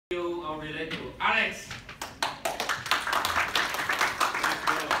of Relayto. Alex!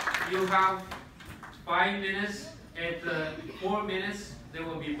 You have 5 minutes. At 4 minutes, there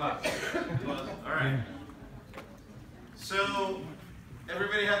will be bucks. All right. So,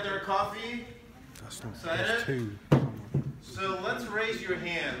 everybody had their coffee? Excited? So let's raise your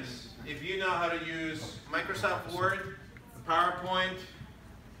hands if you know how to use Microsoft Word, PowerPoint,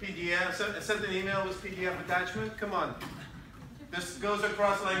 PDF. Send an email with PDF attachment. Come on. This goes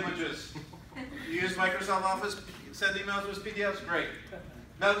across languages. You use Microsoft Office, send emails with PDFs, great.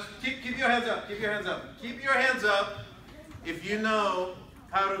 Now keep your hands up, keep your hands up. Keep your hands up if you know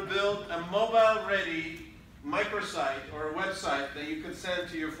how to build a mobile-ready microsite or a website that you could send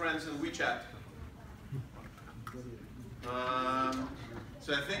to your friends in WeChat.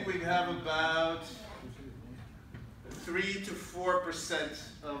 So I think we have about 3 to 4%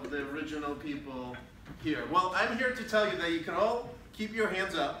 of the original people here. Well, I'm here to tell you that you can all keep your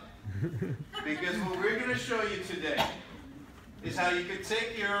hands up, because what we're going to show you today is how you can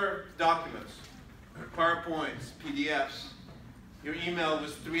take your documents, PowerPoints, PDFs, your email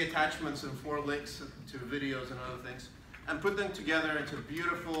with 3 attachments and 4 links to videos and other things, and put them together into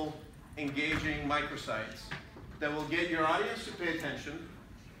beautiful, engaging microsites that will get your audience to pay attention.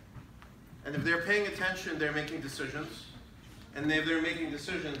 And if they're paying attention, they're making decisions. And if they're making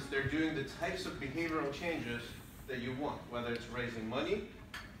decisions, they're doing the types of behavioral changes that you want, whether it's raising money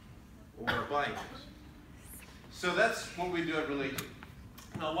or buying things. So that's what we do at Relayto.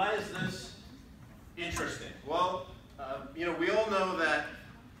 Now, why is this interesting? Well, we all know that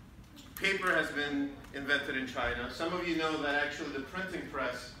paper has been invented in China. Some of you know that actually the printing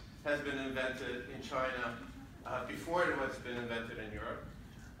press has been invented in China before it was been invented in Europe.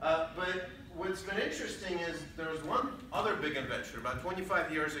 But what's been interesting is there was one other big invention about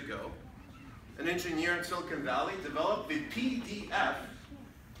 25 years ago. An engineer in Silicon Valley developed the PDF,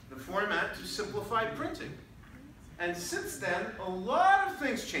 the format to simplify printing. And since then, a lot of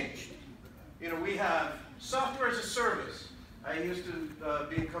things changed. We have software as a service. I used to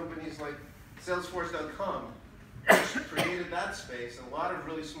be in companies like Salesforce.com, which created that space, and a lot of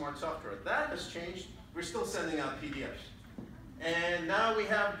really smart software. That has changed. We're still sending out PDFs. And now we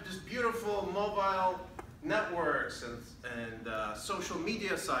have just beautiful mobile networks and social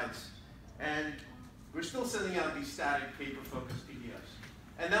media sites. And we're still sending out these static paper-focused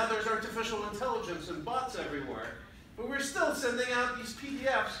PDFs. And now there's artificial intelligence and bots everywhere. But we're still sending out these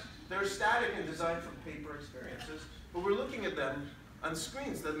PDFs. They're static and designed for paper experiences. But we're looking at them on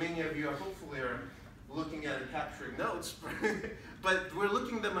screens that many of you hopefully are looking at and capturing notes. But we're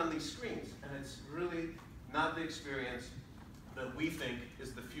looking at them on these screens. And it's really not the experience that we think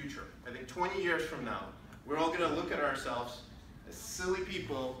is the future. I think 20 years from now, we're all going to look at ourselves as silly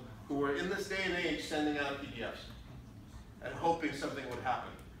people who are in this day and age sending out PDFs and hoping something would happen.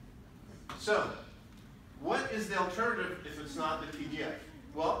 So, what is the alternative if it's not the PDF?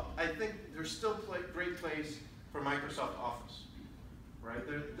 Well, I think there's still a great place for Microsoft Office, right?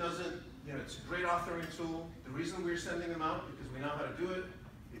 There doesn't, it's a great authoring tool. The reason we're sending them out is because we know how to do it.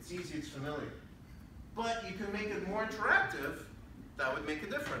 It's easy, it's familiar. But you can make it more interactive. That would make a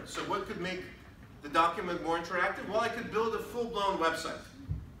difference. So what could make the document more interactive? Well, I could build a full-blown website,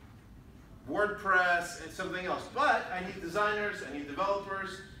 WordPress, and something else. But I need designers, I need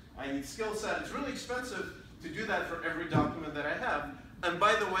developers, I need skill set. It's really expensive to do that for every document that I have. And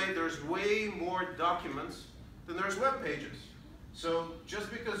by the way, there's way more documents than there's web pages. So just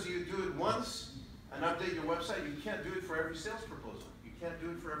because you do it once and update your website, you can't do it for every sales proposal. You can't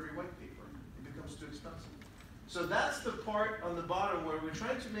do it for every white paper. It becomes too expensive. So that's the part on the bottom where we're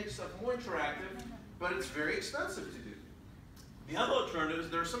trying to make stuff more interactive, but it's very expensive to do. The other alternative is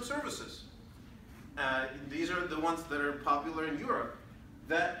there are some services. These are the ones that are popular in Europe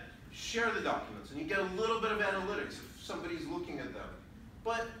that share the documents, and you get a little bit of analytics if somebody's looking at them.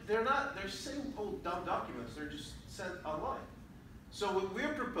 But they're same old dumb documents, they're just sent online. So what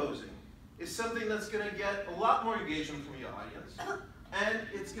we're proposing is something that's going to get a lot more engagement from your audience, and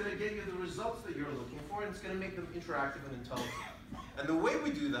it's going to get you the results that you're looking for, and it's going to make them interactive and intelligent. And the way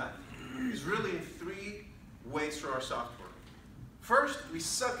we do that is really in 3 ways through our software. First, we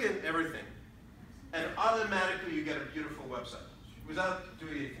suck in everything, and automatically you get a beautiful website. Without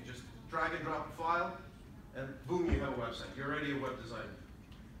doing anything, just drag and drop a file, and boom, you have a website. You're already a web designer.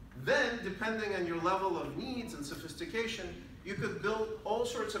 Then, depending on your level of needs and sophistication, you could build all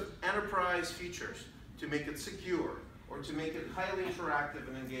sorts of enterprise features to make it secure, or to make it highly interactive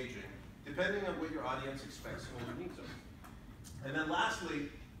and engaging, depending on what your audience expects and what your needs are. And then lastly,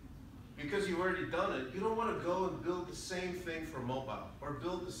 because you've already done it, you don't want to go and build the same thing for mobile, or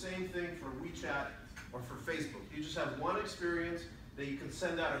build the same thing for WeChat or for Facebook. You just have one experience, that you can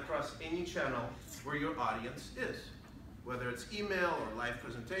send out across any channel where your audience is. Whether it's email or live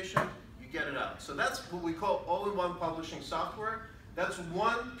presentation, you get it out. So that's what we call all-in-one publishing software. That's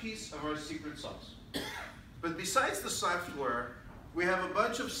one piece of our secret sauce. But besides the software, we have a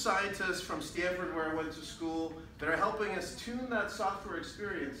bunch of scientists from Stanford, where I went to school, that are helping us tune that software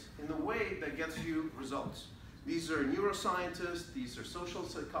experience in the way that gets you results. These are neuroscientists, these are social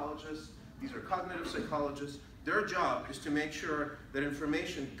psychologists, these are cognitive psychologists. Their job is to make sure that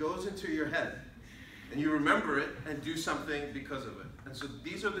information goes into your head and you remember it and do something because of it. And so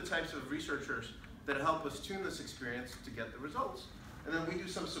these are the types of researchers that help us tune this experience to get the results. And then we do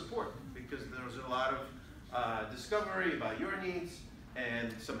some support, because there's a lot of discovery about your needs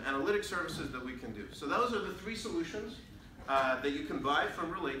and some analytic services that we can do. So those are the three solutions that you can buy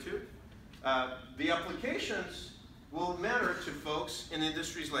from Relayto. The applications will matter to folks in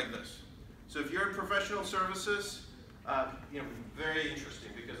industries like this. So if you're in professional services, very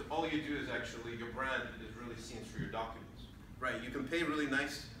interesting, because all you do is actually, your brand is really seen through your documents, right? You can pay really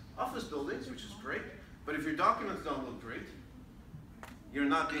nice office buildings, which is great, but if your documents don't look great, you're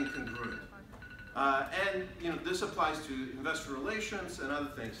not being congruent. And this applies to investor relations and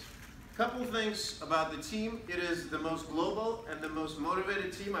other things. Couple things about the team. It is the most global and the most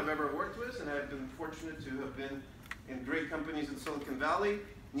motivated team I've ever worked with, and I've been fortunate to have been in great companies in Silicon Valley.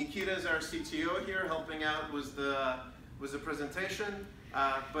 Nikita is our CTO here, helping out with the presentation.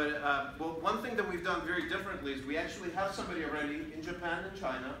 Well, one thing that we've done very differently is we actually have somebody already in Japan and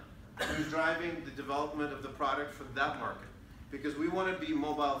China who's driving the development of the product for that market, because we want to be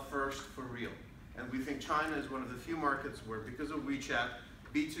mobile first for real. And we think China is one of the few markets where, because of WeChat,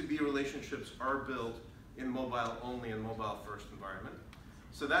 B2B relationships are built in mobile only and mobile first environment.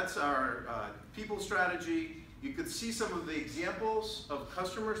 So that's our people strategy. You could see some of the examples of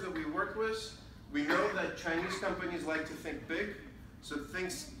customers that we work with. We know that Chinese companies like to think big. So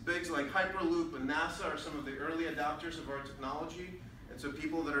things big like Hyperloop and NASA are some of the early adopters of our technology. And so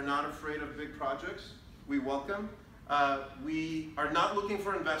people that are not afraid of big projects, we welcome. We are not looking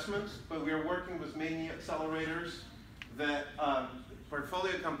for investments, but we are working with many accelerators that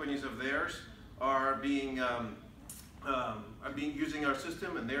portfolio companies of theirs are being using our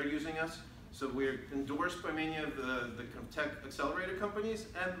system, and they're using us. So we're endorsed by many of the tech accelerator companies,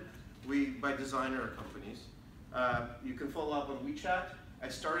 and by designer companies. You can follow up on WeChat. I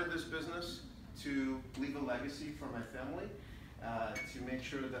started this business to leave a legacy for my family, to make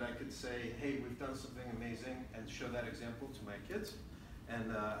sure that I could say, hey, we've done something amazing, and show that example to my kids.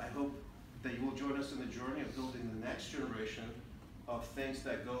 And I hope that you will join us in the journey of building the next generation of things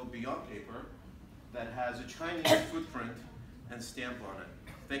that go beyond paper, that has a Chinese footprint and stamp on it.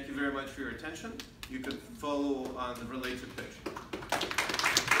 Thank you very much for your attention. You can follow on the Relayto page.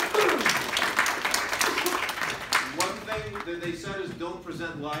 One thing that they said is don't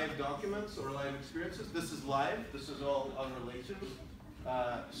present live documents or live experiences. This is live. This is all on Relayto.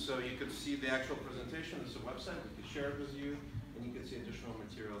 So you can see the actual presentation. It's a website. We can share it with you, and you can see additional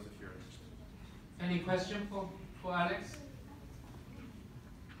materials if you're interested. Any question for Alex?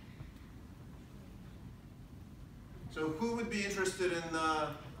 So who would be interested in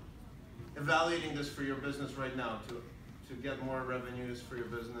evaluating this for your business right now to get more revenues for your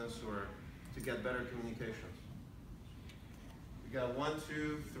business or to get better communications? We got 1,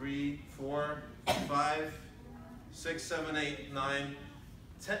 2, 3, 4, 5, 6, 7, 8, 9,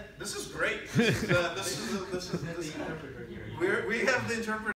 10. This is great. We have the interpreter.